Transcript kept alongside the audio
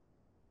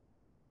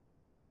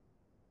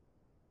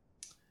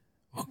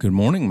Well, good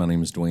morning. My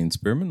name is Dwayne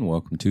Spearman.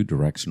 Welcome to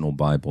Directional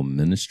Bible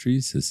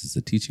Ministries. This is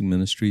a teaching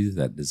ministry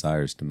that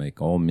desires to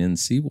make all men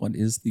see what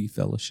is the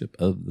fellowship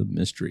of the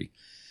mystery.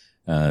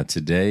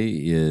 Today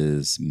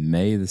is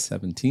May the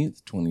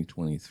 17th,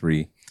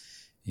 2023,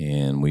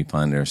 and we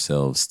find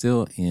ourselves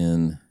still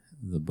in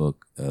the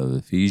book of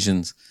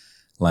Ephesians.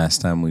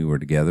 Last time we were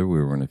together,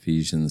 we were in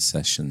Ephesians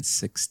session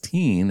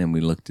 16, and we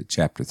looked at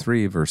chapter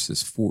 3,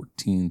 verses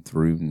 14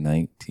 through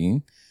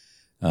 19.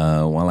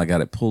 While I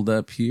got it pulled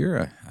up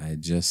here, I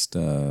just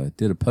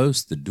did a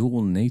post, The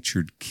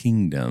Dual-Natured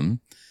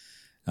Kingdom,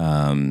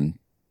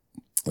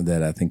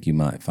 that I think you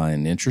might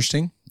find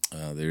interesting.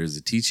 There is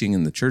a teaching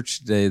in the church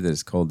today that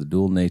is called the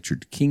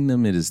Dual-Natured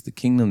Kingdom. It is the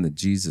kingdom that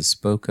Jesus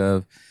spoke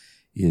of,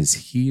 is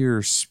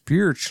here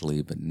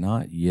spiritually, but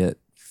not yet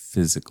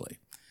physically.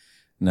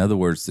 In other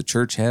words, the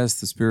church has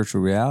the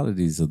spiritual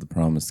realities of the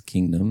promised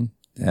kingdom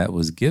that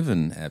was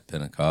given at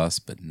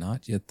Pentecost, but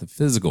not yet the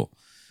physical.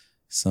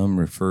 Some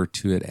refer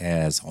to it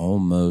as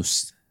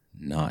almost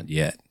not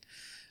yet.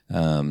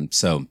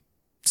 So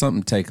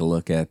something to take a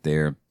look at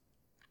there.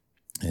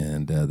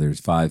 And there's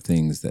 5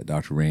 things that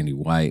Dr. Randy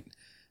White,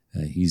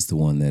 he's the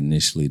one that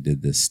initially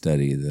did this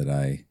study that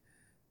I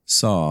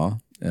saw.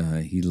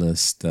 He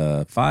lists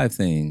 5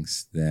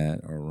 things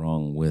that are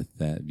wrong with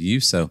that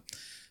view. So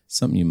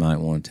something you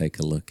might want to take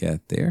a look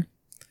at there.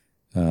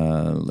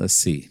 Let's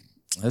see.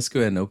 Let's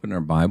go ahead and open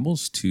our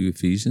Bibles to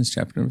Ephesians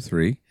chapter number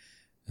 3.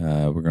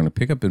 We're going to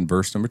pick up in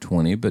verse number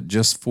 20, but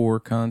just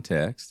for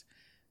context,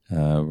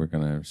 we're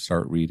going to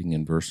start reading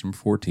in verse number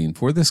 14.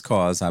 For this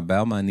cause I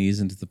bow my knees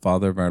unto the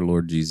Father of our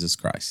Lord Jesus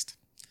Christ,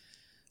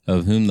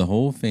 of whom the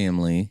whole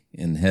family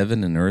in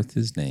heaven and earth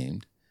is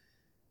named,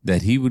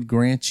 that he would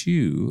grant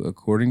you,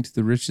 according to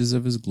the riches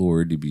of his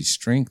glory, to be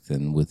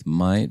strengthened with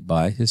might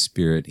by his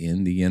Spirit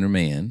in the inner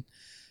man,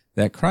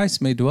 that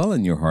Christ may dwell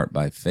in your heart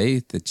by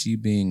faith, that ye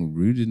being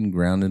rooted and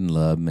grounded in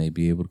love may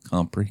be able to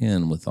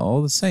comprehend with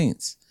all the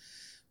saints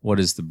what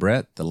is the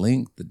breadth, the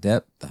length, the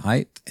depth, the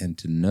height, and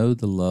to know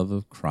the love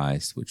of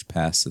Christ, which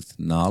passeth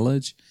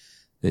knowledge,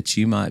 that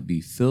ye might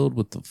be filled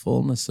with the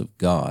fullness of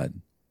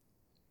God.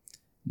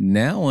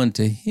 Now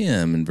unto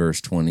him, in verse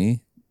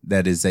 20,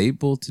 that is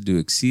able to do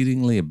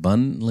exceedingly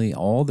abundantly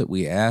all that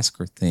we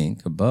ask or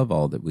think, above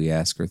all that we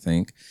ask or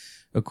think,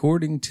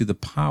 according to the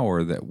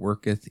power that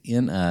worketh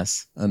in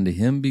us, unto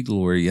him be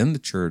glory in the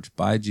church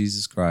by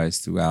Jesus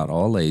Christ throughout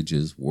all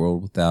ages,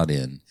 world without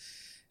end.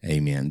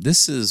 Amen.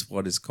 This is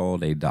what is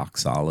called a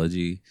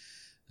doxology.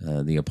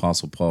 The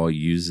Apostle Paul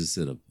uses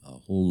it a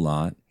whole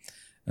lot.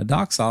 A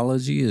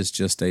doxology is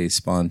just a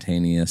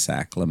spontaneous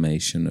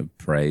acclamation of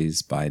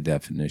praise by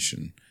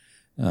definition.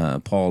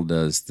 Paul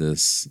does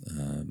this,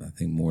 I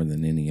think, more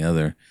than any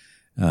other.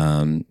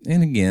 And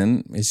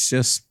again, it's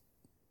just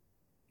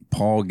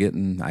Paul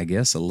getting, I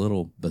guess, a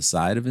little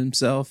beside of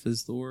himself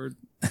is the word.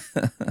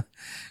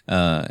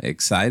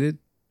 Excited.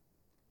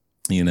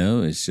 You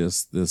know, it's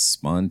just this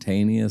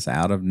spontaneous,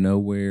 out of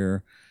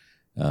nowhere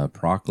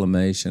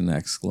proclamation,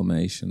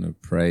 exclamation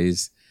of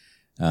praise.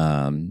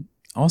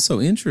 Also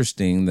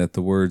interesting that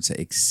the words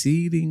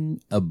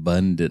exceeding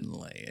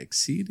abundantly,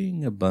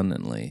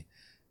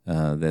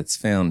 that's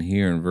found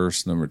here in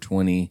verse number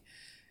 20.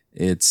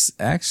 It's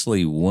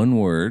actually one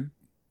word,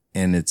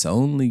 and it's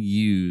only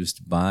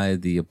used by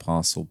the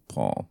Apostle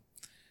Paul.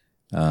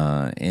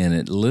 And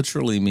it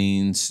literally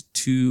means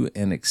to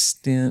an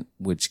extent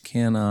which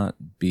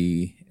cannot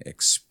be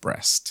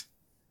expressed.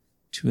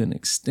 To an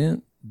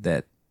extent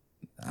that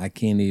I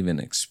can't even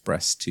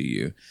express to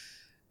you.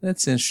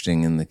 That's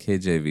interesting. In the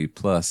KJV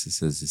Plus, it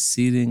says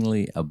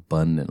exceedingly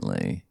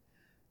abundantly.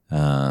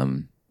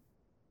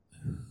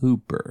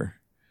 Hooper.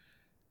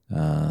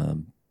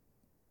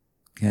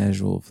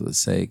 Casual for the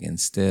sake.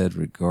 Instead,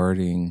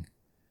 regarding...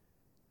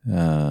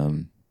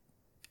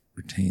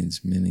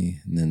 retains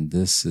many, and then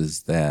this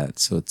is that.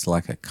 So it's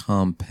like a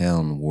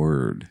compound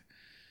word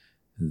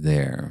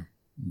there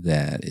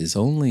that is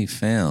only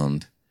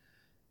found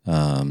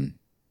by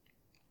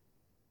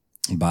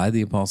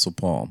the Apostle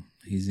Paul.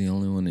 He's the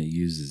only one that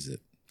uses it.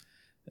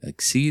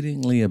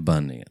 Exceedingly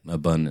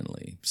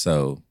abundantly.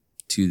 So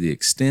to the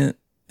extent,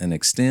 an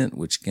extent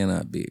which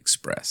cannot be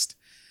expressed.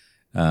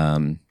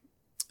 So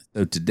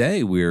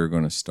today we are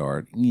going to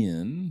start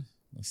in,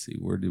 we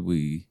were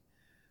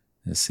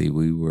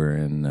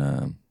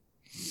in,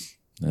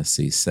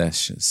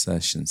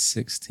 session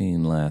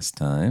 16 last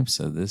time.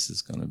 So this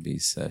is going to be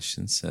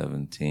session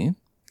 17.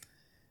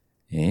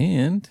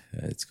 And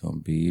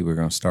we're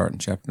going to start in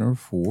chapter number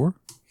 4.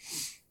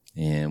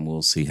 And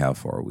we'll see how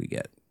far we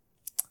get.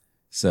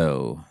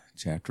 So,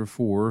 chapter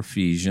 4,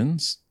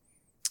 Ephesians.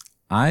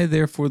 I,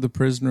 therefore, the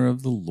prisoner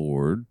of the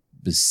Lord,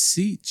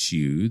 beseech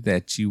you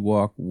that you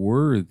walk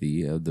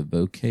worthy of the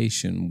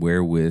vocation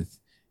wherewith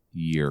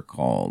ye are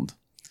called.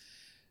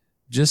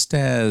 Just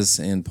as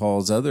in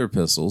Paul's other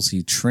epistles,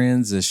 he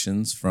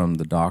transitions from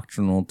the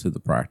doctrinal to the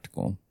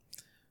practical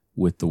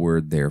with the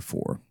word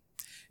therefore.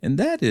 And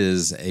that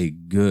is a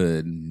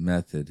good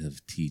method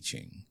of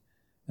teaching.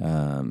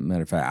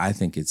 Matter of fact, I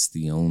think it's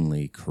the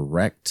only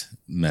correct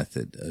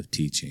method of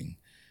teaching.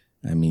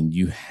 I mean,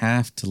 you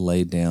have to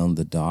lay down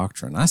the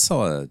doctrine. I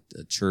saw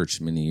a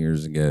church many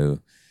years ago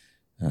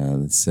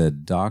that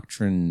said,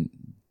 doctrine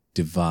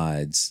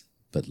divides,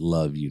 but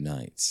love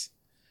unites.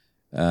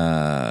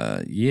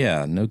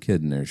 Yeah, no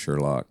kidding there,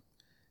 Sherlock.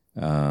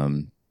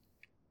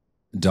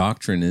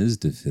 Doctrine is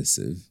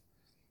divisive,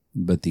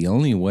 but the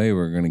only way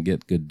we're going to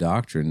get good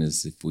doctrine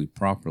is if we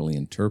properly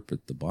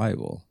interpret the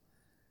Bible.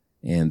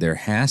 And there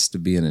has to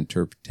be an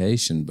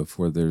interpretation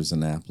before there's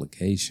an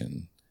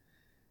application.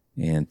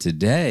 And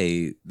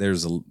today,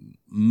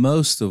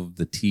 most of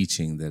the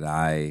teaching that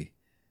I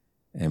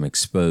am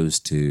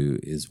exposed to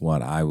is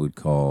what I would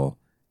call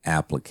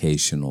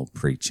applicational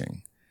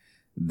preaching.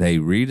 They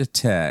read a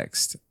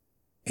text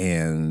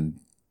and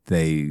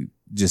they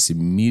just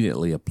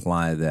immediately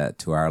apply that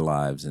to our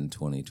lives in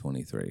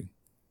 2023.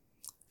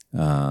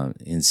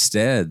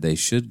 Instead, they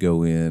should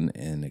go in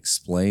and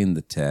explain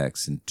the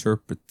text,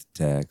 interpret the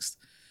text,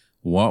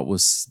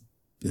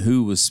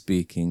 who was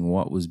speaking,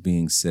 what was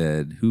being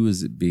said, who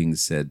is it being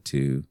said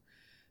to,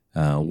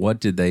 what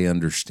did they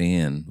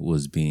understand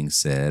was being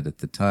said at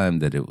the time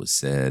that it was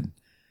said.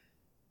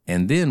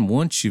 And then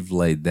once you've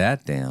laid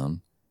that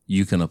down,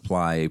 you can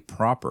apply a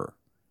proper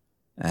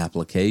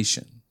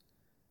application.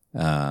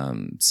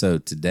 So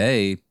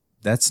today,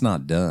 that's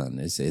not done.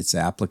 It's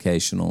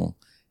applicational,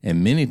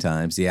 and many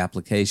times the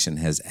application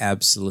has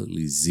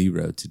absolutely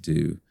zero to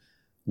do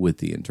with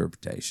the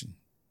interpretation.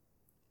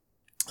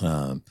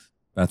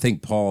 I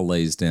think Paul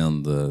lays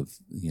down the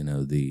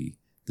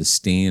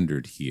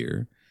standard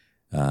here.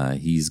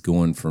 He's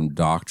going from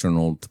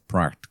doctrinal to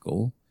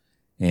practical,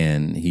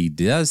 and he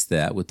does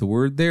that with the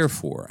word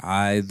therefore.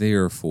 I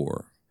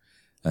therefore.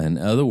 In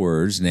other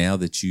words, now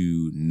that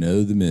you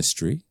know the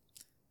mystery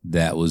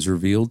that was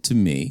revealed to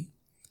me,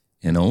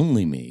 and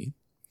only me,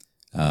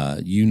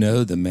 you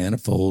know the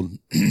manifold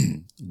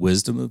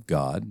wisdom of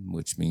God,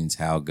 which means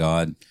how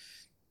God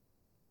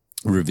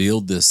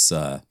revealed this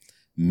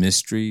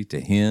mystery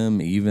to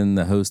him, even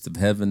the host of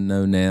heaven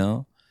know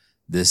now.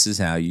 This is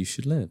how you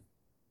should live.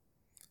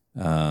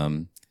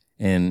 And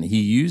he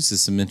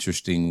uses some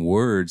interesting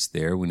words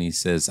there when he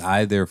says,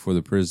 I therefore,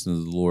 the prisoner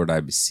of the Lord,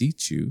 I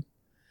beseech you.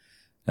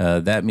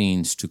 That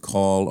means to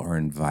call or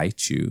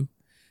invite you.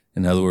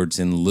 In other words,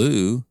 in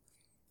lieu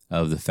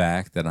of the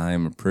fact that I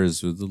am a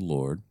prisoner of the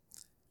Lord,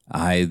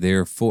 I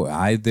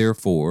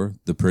therefore,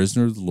 the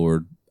prisoner of the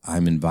Lord,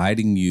 I'm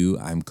inviting you,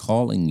 I'm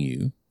calling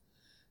you,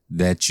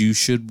 that you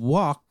should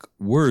walk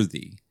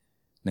worthy.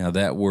 Now,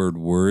 that word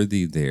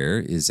worthy there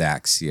is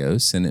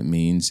axios, and it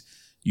means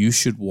you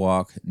should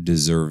walk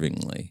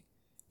deservingly.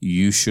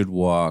 You should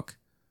walk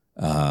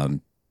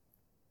in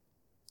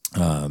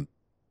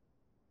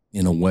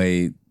a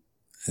way,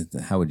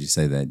 how would you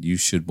say that? You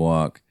should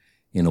walk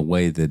in a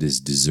way that is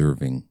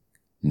deserving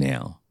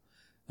now.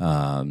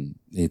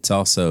 It's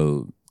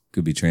also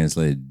could be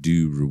translated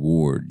due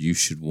reward. You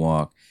should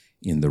walk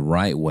in the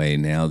right way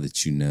now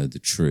that you know the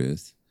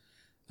truth.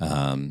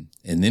 And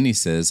then he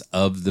says,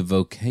 of the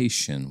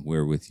vocation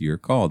wherewith you're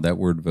called. That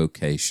word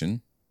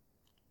vocation.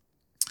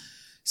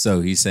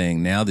 So he's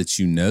saying, now that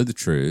you know the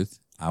truth,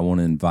 I want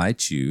to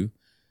invite you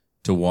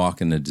to walk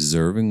in a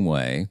deserving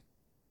way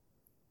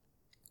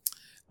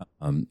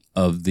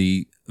of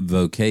the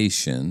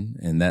vocation,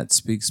 and that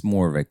speaks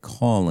more of a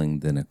calling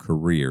than a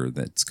career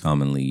that's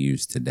commonly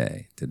used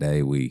today.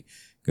 Today we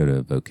go to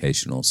a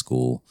vocational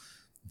school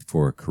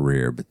for a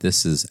career, but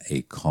this is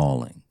a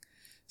calling.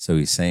 So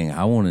he's saying,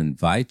 I want to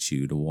invite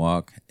you to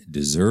walk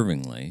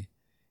deservingly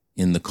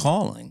in the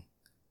calling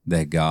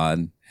that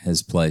God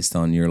has placed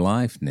on your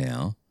life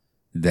now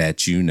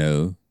that you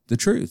know the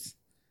truth,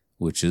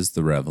 which is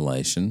the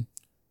revelation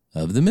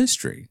of the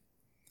mystery.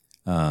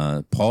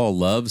 Paul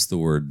loves the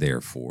word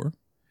therefore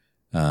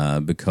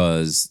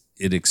because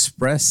it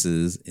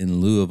expresses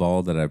in lieu of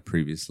all that I've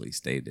previously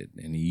stated,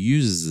 and he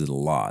uses it a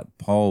lot.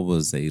 Paul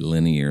was a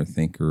linear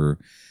thinker,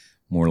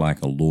 more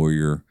like a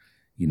lawyer.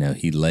 You know,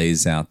 he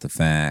lays out the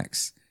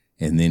facts,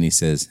 and then he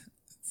says,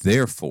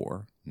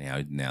 therefore,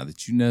 now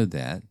that you know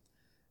that,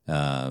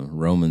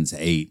 Romans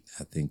 8,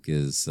 I think,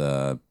 is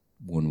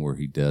one where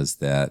he does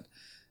that.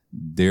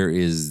 There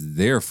is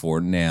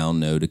therefore now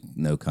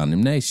no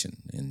condemnation.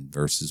 In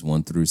verses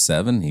 1 through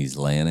 7, he's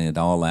laying it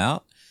all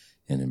out.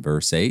 And in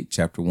verse 8,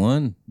 chapter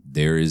 1,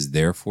 there is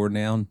therefore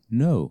now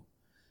no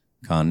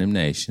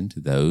condemnation to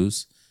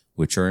those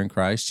which are in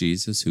Christ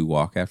Jesus, who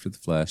walk after the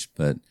flesh,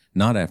 but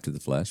not after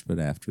the flesh, but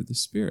after the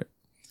Spirit.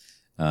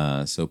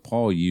 So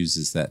Paul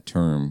uses that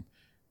term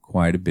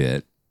quite a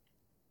bit.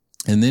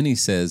 And then he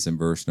says in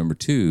verse number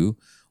 2,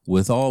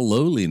 with all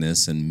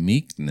lowliness and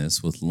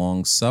meekness, with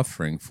long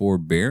suffering,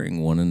 forbearing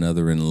one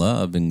another in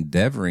love,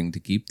 endeavoring to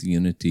keep the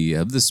unity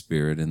of the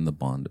Spirit in the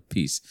bond of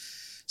peace.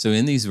 So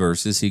in these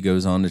verses, he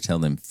goes on to tell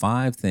them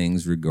 5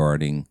 things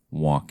regarding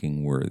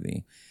walking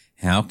worthy.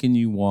 How can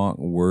you walk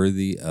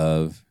worthy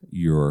of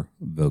your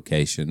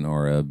vocation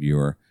or of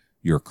your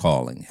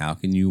calling? How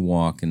can you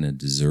walk in a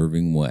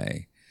deserving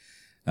way?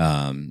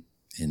 And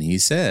he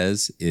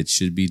says it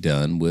should be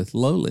done with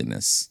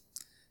lowliness.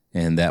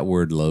 And that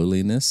word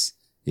lowliness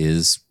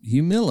is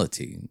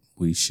humility.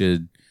 We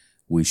should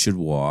we should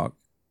walk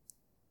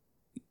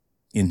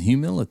in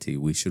humility.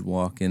 We should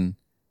walk in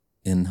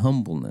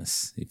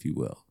humbleness, if you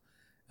will.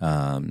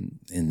 And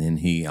then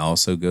he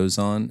also goes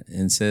on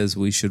and says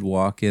we should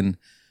walk in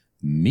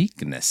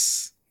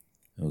meekness.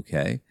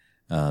 Okay.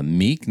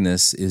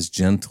 Meekness is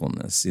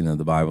gentleness. You know,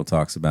 the Bible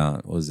talks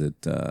about,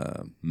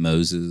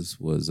 Moses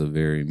was a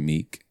very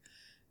meek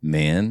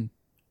man,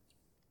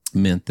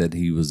 meant that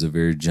he was a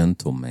very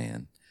gentle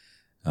man.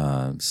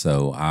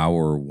 So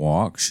our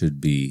walk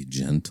should be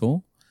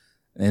gentle.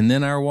 And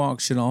then our walk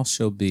should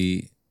also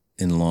be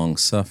in long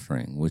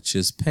suffering, which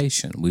is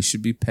patient. We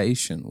should be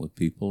patient with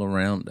people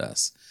around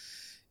us.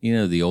 You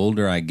know, the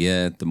older I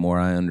get, the more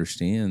I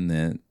understand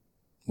that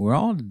we're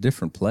all at a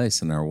different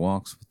place in our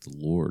walks with the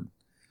Lord.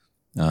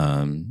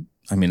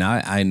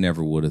 I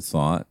never would have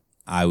thought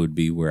I would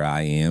be where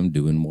I am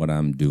doing what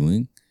I'm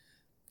doing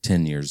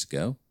 10 years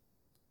ago.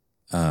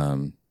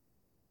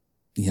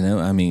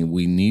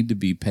 We need to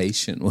be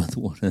patient with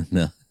one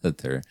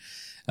another.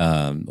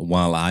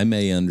 While I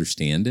may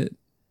understand it,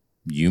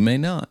 you may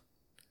not.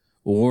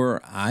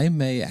 Or I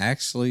may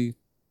actually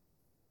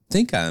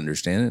think I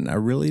understand it and I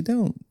really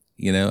don't.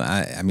 You know,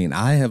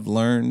 I have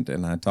learned,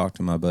 and I talk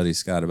to my buddy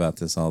Scott about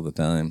this all the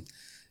time,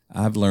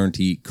 I've learned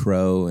to eat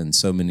crow in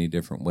so many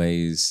different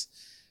ways.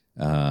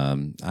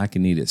 I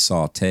can eat it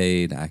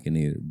sauteed. I can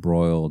eat it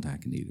broiled. I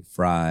can eat it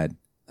fried.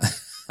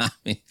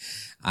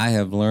 I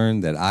have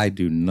learned that I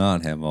do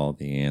not have all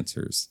the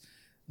answers.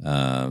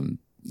 It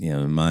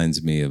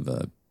reminds me of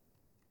the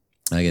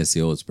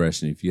old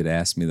expression, if you'd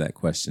asked me that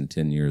question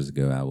 10 years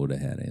ago, I would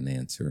have had an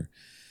answer.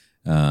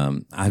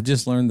 I've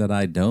just learned that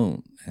I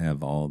don't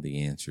have all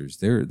the answers.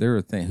 There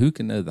are things, who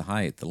can know the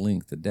height, the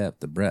length, the depth,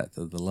 the breadth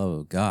of the love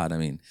of God?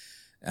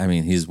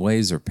 His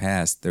ways are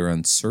past, they're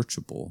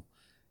unsearchable,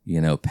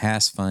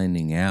 past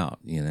finding out,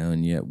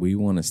 and yet we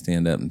want to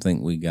stand up and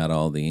think we got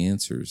all the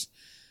answers.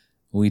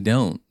 We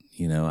don't.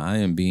 I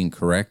am being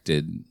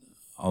corrected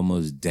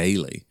almost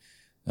daily.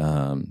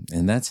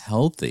 And that's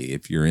healthy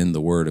if you're in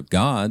the Word of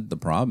God. The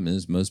problem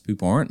is most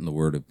people aren't in the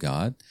Word of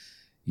God,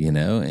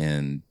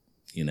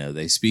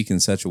 they speak in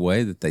such a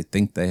way that they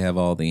think they have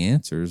all the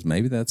answers.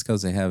 Maybe that's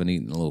because they haven't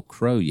eaten a little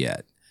crow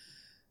yet.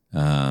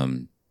 I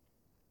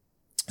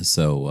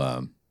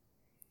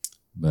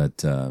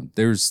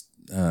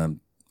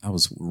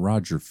was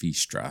Roger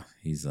Feastra.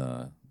 He's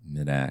a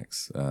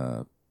mid-acts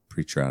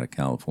preacher out of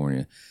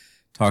California.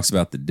 Talks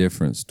about the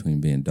difference between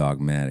being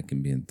dogmatic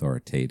and being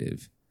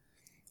authoritative.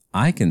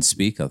 I can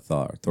speak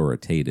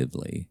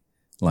authoritatively,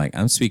 like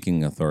I'm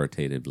speaking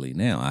authoritatively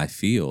now. I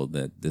feel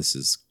that this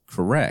is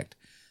correct,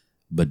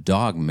 but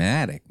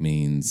dogmatic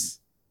means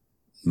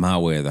my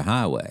way or the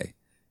highway,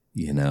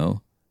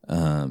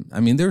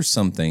 there's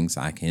some things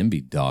I can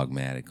be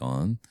dogmatic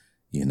on,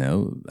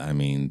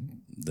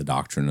 the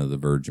doctrine of the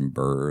virgin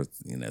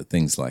birth,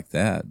 things like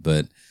that,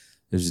 but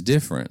there's a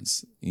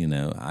difference.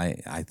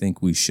 I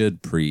think we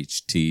should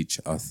teach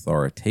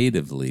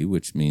authoritatively,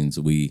 which means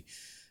we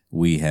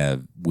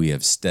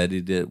have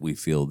studied it. We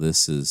feel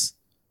this is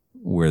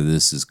where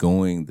this is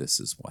going.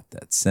 This is what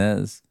that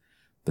says.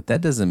 But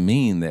that doesn't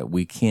mean that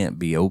we can't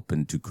be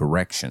open to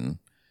correction.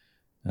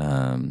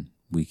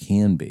 We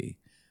can be.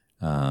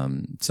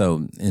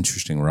 So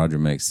interesting. Roger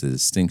makes the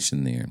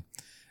distinction there.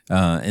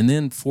 And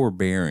then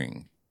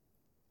forbearing.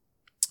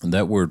 And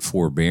that word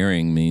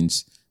forbearing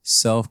means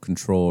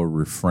self-control or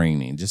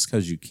refraining. Just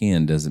because you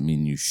can doesn't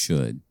mean you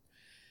should.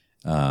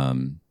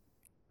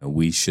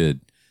 We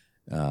should...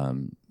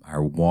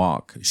 our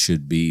walk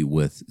should be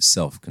with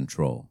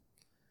self-control.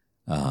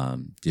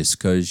 Just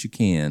because you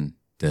can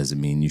doesn't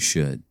mean you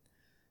should.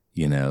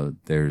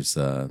 There's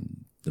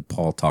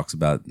Paul talks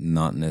about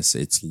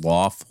it's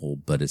lawful,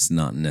 but it's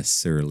not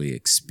necessarily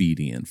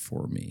expedient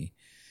for me.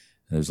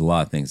 There's a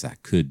lot of things I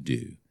could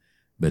do,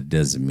 but it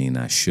doesn't mean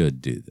I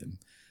should do them.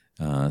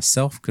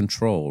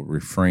 Self-control,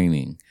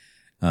 refraining.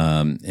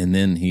 And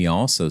then he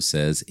also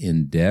says,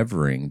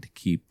 endeavoring to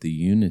keep the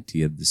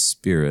unity of the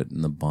Spirit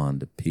in the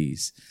bond of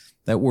peace.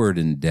 That word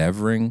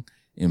endeavoring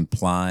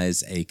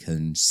implies a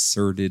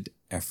concerted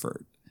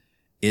effort.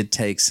 It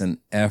takes an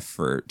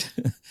effort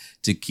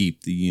to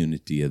keep the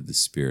unity of the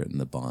Spirit in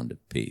the bond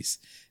of peace.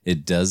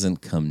 It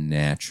doesn't come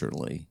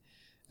naturally.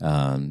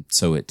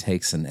 So it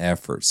takes an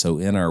effort. So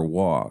in our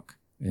walk,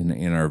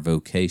 in our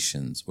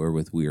vocations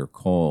wherewith we are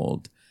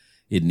called,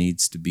 it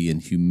needs to be in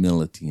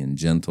humility and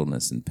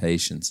gentleness and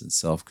patience and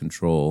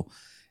self-control.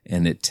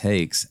 And it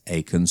takes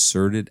a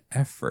concerted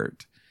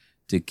effort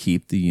to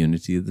keep the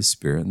unity of the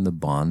Spirit and the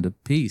bond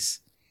of peace.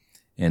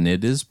 And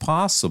it is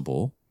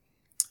possible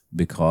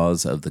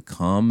because of the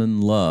common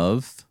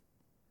love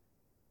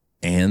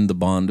and the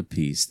bond of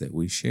peace that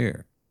we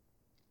share.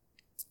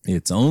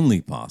 It's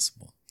only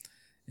possible.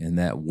 And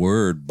that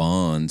word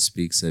bond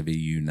speaks of a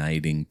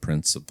uniting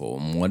principle.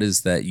 And what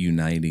is that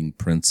uniting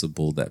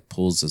principle that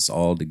pulls us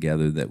all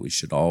together that we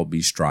should all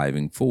be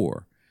striving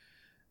for?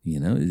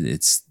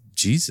 It's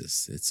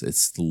Jesus.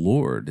 It's the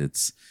Lord.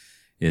 It's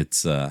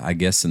I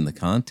guess in the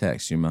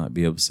context, you might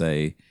be able to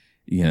say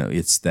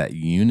it's that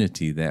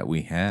unity that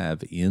we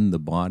have in the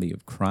body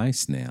of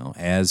Christ now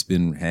has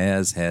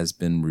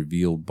been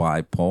revealed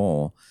by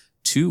Paul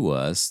to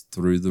us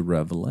through the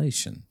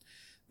revelation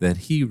that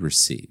he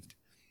received.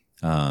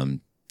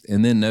 And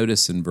then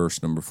notice in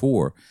verse number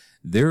 4,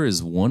 there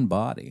is one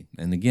body.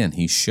 And again,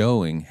 he's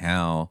showing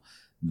how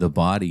the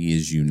body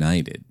is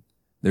united.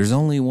 There's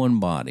only one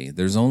body.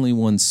 There's only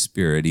one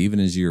Spirit, even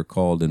as you're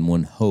called in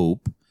one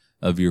hope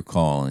of your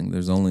calling.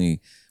 There's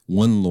only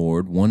one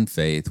Lord, one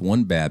faith,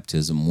 one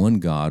baptism, one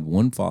God,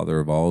 one Father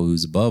of all,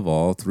 who's above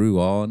all, through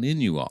all, and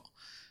in you all.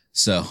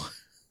 So,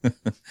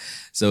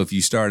 so if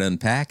you start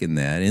unpacking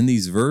that, in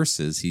these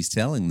verses, he's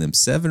telling them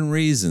 7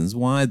 reasons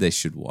why they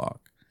should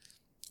walk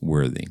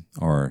worthy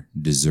or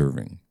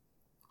deserving.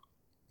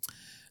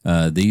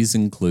 These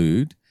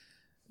include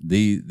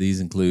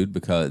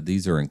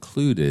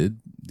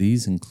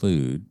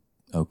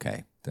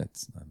okay,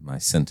 that's my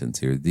sentence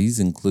here. These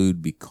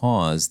include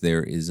because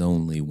there is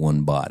only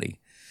one body.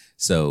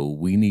 So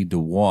we need to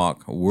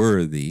walk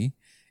worthy,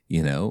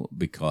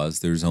 because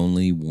there's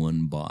only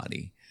one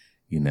body,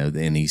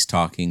 and he's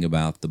talking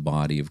about the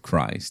body of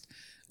Christ.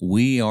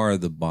 We are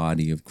the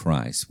body of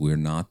Christ. We're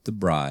not the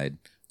bride.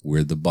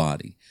 We're the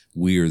body.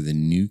 We are the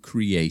new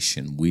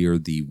creation. We are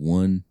the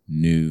one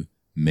new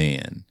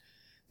man.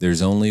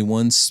 There's only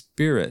one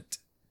Spirit.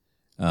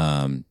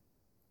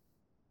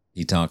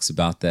 He talks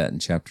about that in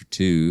chapter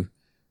 2,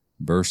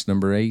 verse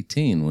number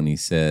 18, when he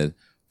said,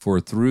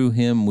 "For through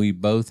him we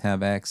both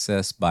have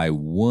access by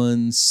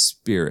one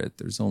Spirit."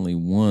 There's only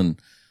one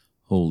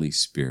Holy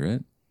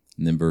Spirit.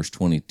 And then verse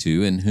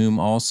 22, "In whom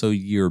also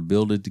ye are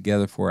builded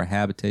together for a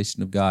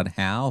habitation of God."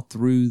 How?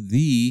 Through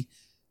the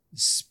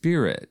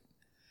Spirit.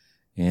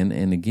 And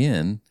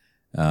again,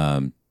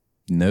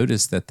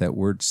 notice that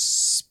word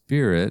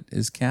Spirit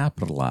is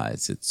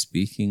capitalized. It's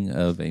speaking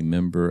of a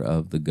member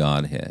of the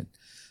Godhead.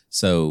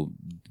 So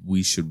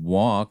we should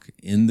walk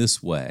in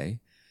this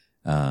way.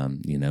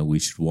 We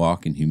should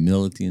walk in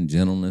humility and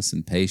gentleness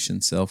and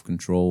patience,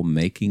 self-control,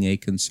 making a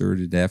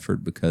concerted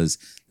effort, because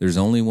there's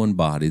only one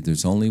body,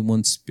 there's only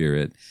one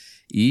Spirit,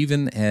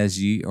 even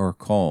as ye are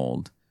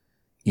called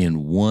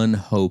in one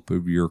hope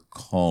of your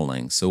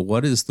calling. So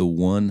what is the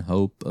one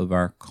hope of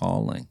our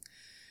calling?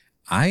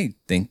 I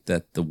think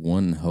that the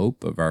one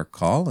hope of our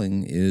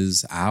calling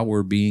is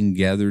our being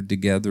gathered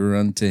together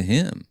unto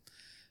him.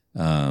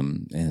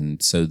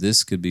 And so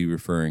this could be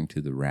referring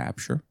to the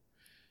rapture.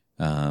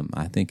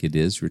 I think it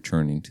is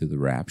returning to the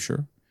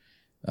rapture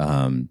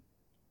of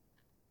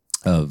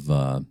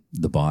the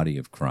body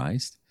of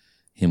Christ,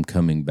 him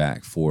coming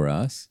back for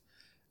us.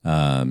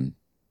 2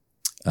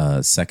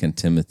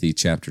 Timothy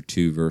chapter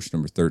 2, verse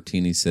number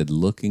 13, he said,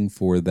 "Looking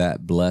for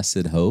that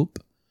blessed hope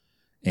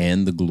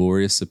and the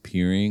glorious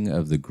appearing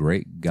of the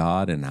great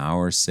God and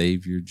our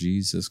Savior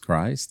Jesus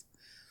Christ."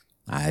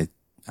 I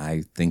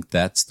think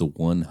that's the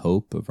one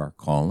hope of our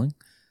calling.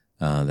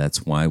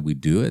 That's why we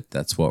do it.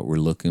 That's what we're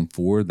looking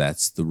for.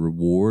 That's the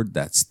reward.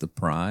 That's the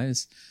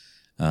prize.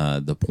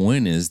 The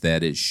point is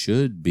that it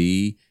should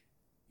be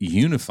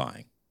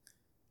unifying.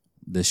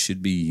 This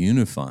should be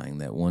unifying,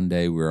 that one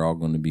day we're all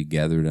going to be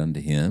gathered unto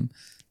him.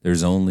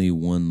 There's only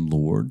one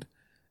Lord.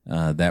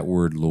 That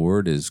word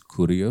Lord is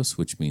kurios,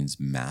 which means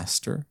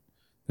master.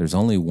 There's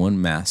only one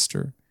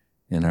master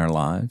in our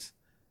lives.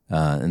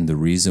 And the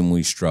reason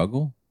we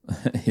struggle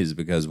is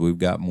because we've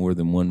got more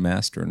than one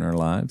master in our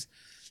lives.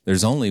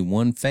 There's only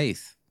one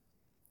faith,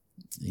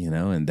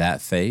 and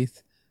that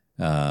faith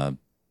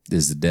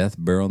is the death,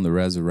 burial, and the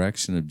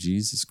resurrection of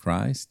Jesus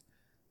Christ.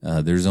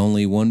 There's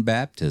only one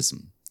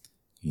baptism.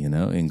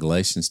 In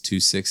Galatians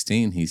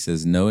 2:16, he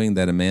says, "Knowing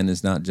that a man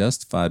is not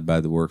justified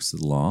by the works of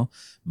the law,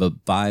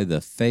 but by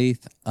the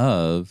faith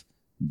of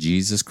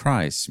Jesus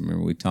Christ."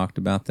 Remember, we talked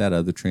about that.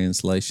 Other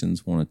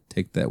translations want to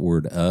take that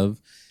word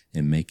 "of"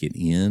 and make it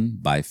 "in,"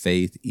 by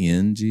faith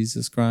in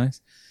Jesus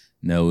Christ.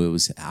 No, it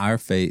was our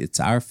faith.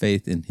 It's our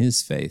faith in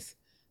his faith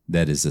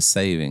that is a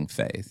saving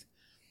faith.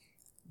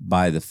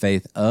 By the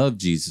faith of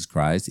Jesus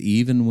Christ,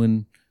 even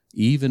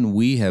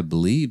we have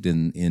believed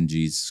in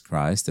Jesus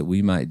Christ, that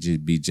we might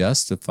be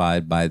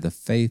justified by the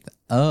faith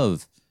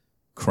of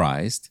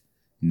Christ,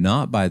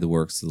 not by the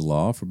works of the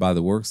law, for by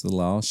the works of the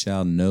law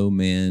shall no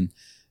man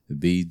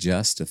be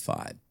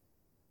justified.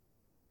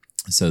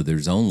 So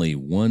there's only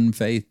one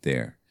faith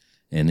there,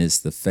 and it's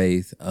the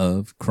faith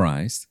of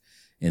Christ.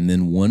 And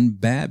then one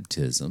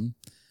baptism,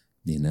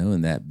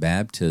 and that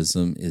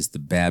baptism is the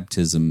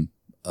baptism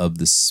of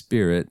the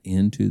Spirit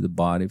into the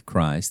body of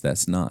Christ.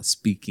 That's not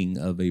speaking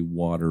of a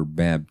water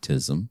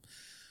baptism.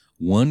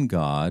 One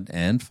God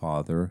and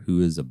Father, who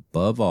is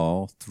above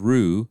all,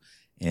 through,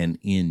 and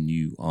in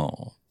you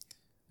all.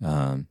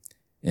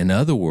 In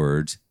other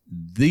words,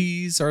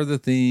 these are the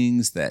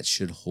things that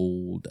should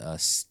hold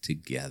us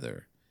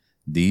together.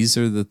 These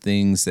are the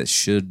things that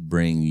should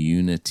bring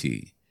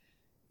unity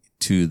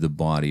to the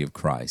body of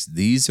Christ.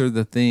 These are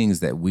the things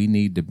that we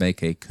need to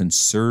make a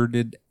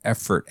concerted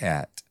effort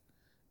at,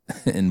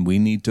 and we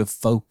need to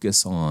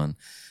focus on.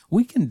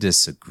 We can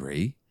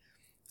disagree.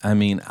 I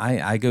mean,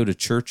 I go to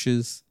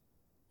churches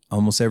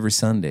almost every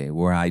Sunday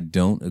where I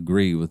don't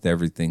agree with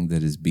everything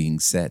that is being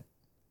said.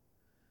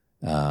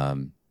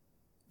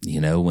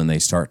 When they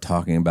start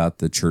talking about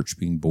the church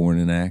being born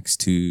in Acts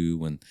 2,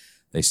 when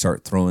they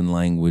start throwing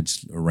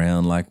language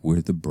around like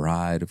we're the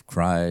bride of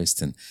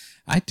Christ, and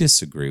I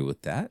disagree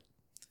with that.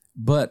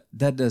 But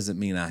that doesn't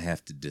mean I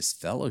have to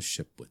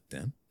disfellowship with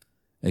them.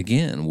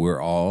 Again,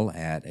 we're all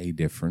at a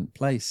different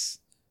place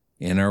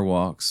in our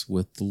walks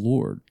with the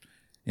Lord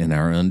and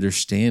our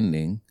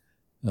understanding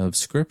of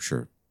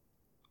Scripture.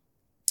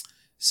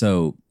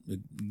 So,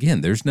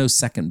 again, there's no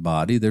second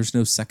body, there's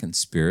no second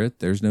spirit,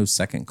 there's no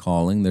second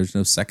calling, there's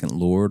no second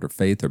Lord or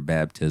faith or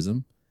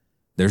baptism.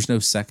 There's no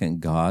second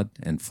God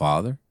and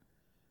Father.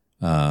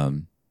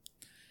 There's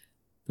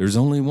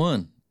only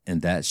one,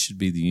 and that should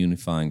be the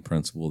unifying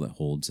principle that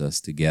holds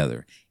us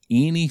together.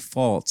 Any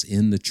faults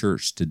in the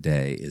church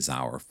today is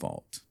our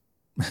fault.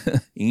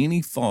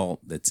 Any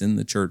fault that's in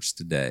the church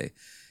today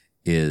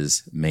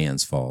is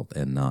man's fault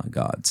and not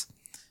God's,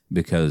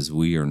 because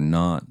we are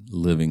not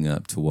living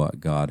up to what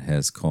God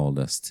has called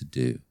us to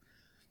do.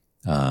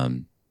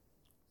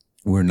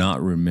 We're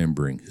not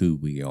remembering who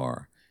we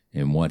are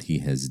and what he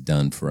has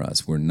done for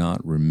us. We're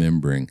not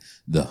remembering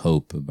the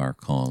hope of our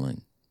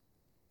calling.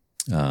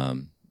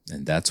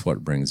 And that's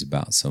what brings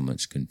about so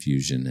much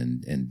confusion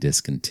and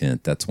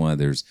discontent. That's why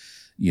there's,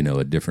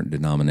 a different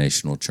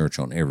denominational church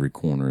on every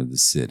corner of the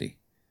city,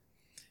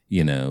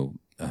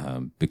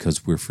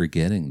 because we're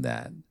forgetting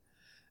that.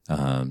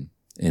 And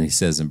he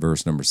says in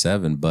verse number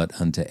 7,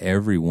 but unto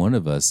every one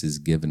of us is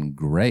given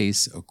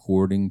grace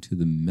according to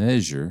the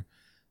measure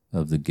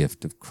of the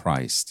gift of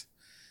Christ.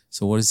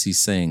 So what is he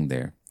saying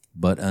there?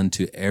 But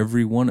unto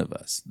every one of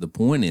us. The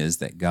point is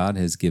that God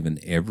has given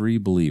every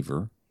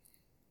believer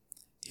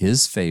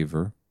his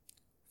favor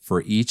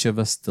for each of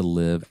us to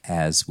live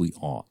as we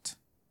ought,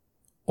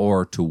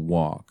 or to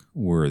walk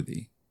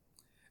worthy.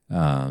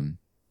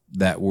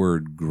 That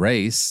word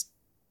grace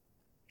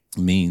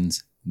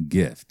means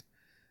gift.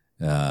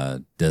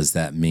 Does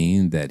that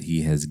mean that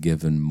he has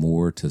given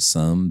more to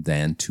some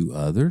than to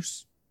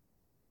others?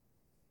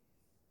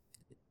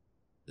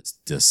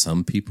 Does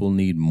some people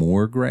need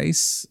more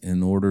grace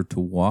in order to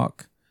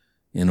walk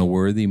in a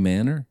worthy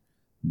manner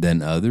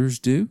than others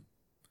do?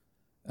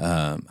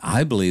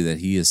 I believe that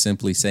he is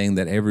simply saying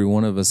that every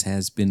one of us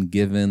has been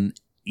given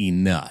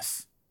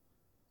enough.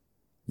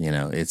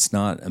 It's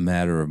not a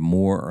matter of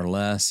more or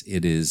less.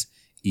 It is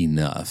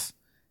enough.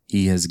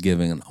 He has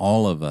given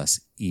all of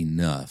us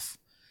enough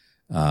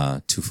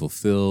to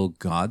fulfill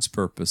God's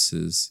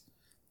purposes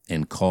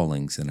and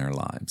callings in our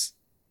lives.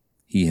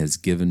 He has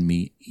given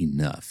me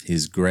enough.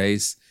 His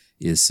grace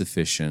is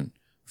sufficient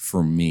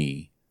for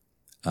me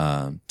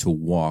to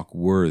walk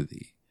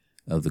worthy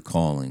of the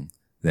calling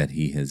that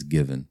he has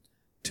given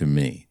to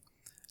me.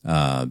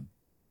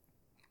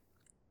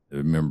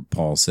 Remember,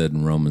 Paul said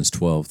in Romans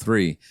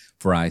 12:3,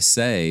 for I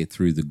say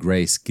through the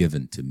grace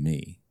given to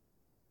me.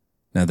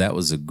 Now that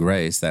was a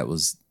grace, that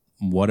was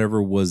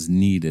whatever was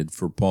needed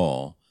for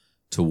Paul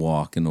to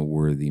walk in a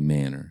worthy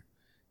manner.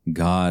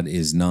 God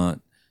is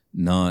not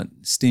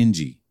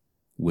stingy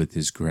with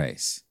his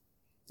grace.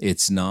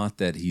 It's not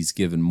that he's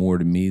given more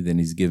to me than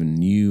he's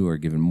given you, or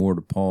given more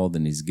to Paul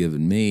than he's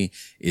given me.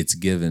 It's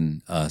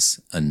given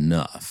us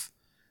enough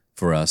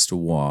for us to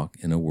walk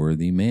in a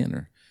worthy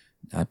manner.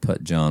 I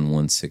put John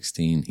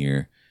 1:16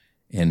 here.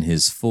 And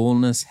his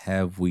fullness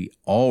have we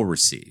all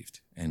received,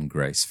 and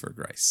grace for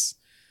grace.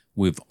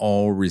 We've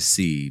all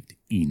received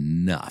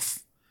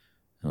enough,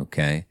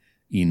 okay?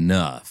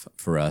 Enough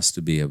for us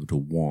to be able to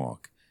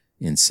walk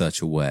in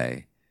such a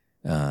way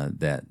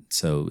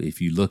so if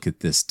you look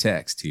at this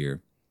text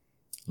here,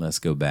 let's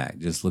go back.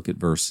 Just look at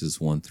verses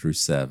 1 through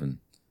 7,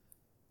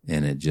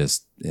 and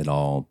it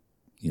all,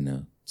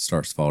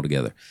 starts to fall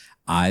together.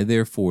 I,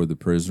 therefore, the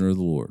prisoner of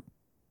the Lord,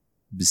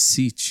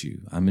 beseech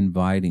you, I'm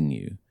inviting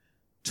you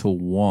to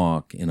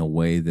walk in a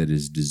way that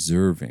is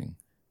deserving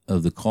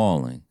of the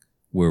calling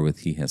wherewith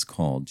he has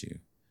called you,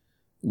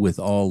 with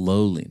all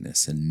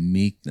lowliness and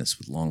meekness,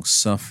 with long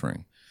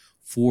suffering,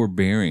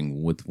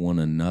 forbearing with one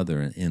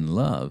another in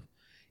love,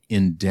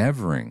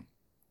 endeavoring,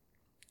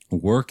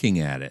 working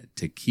at it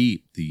to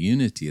keep the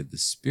unity of the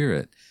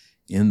Spirit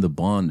in the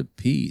bond of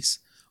peace.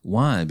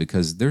 Why?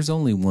 Because there's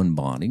only one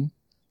body,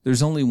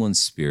 there's only one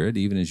Spirit,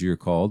 even as you're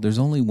called. There's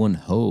only one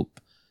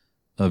hope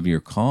of your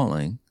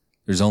calling.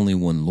 There's only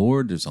one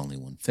Lord, there's only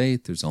one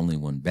faith, there's only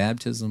one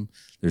baptism,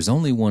 there's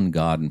only one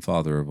God and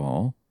Father of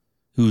all,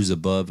 who's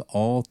above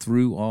all,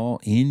 through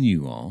all, in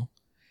you all.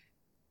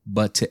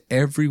 But to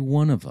every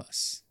one of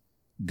us,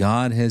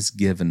 God has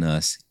given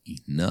us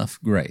enough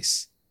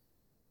grace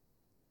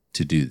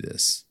to do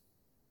this.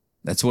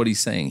 That's what he's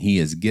saying. He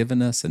has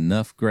given us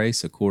enough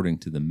grace according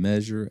to the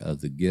measure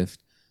of the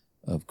gift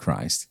of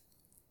Christ.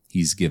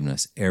 He's given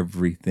us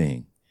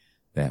everything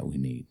that we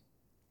need.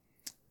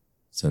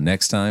 So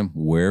next time,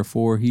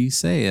 wherefore he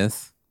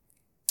saith,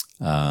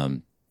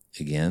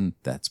 again,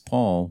 that's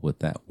Paul with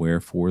that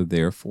wherefore,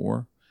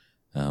 therefore.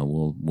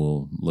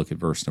 We'll look at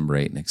verse number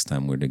 8 next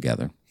time we're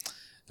together.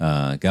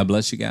 God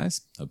bless you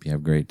guys. Hope you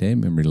have a great day.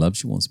 Memory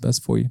loves you, wants the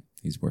best for you.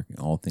 He's working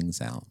all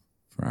things out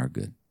for our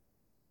good.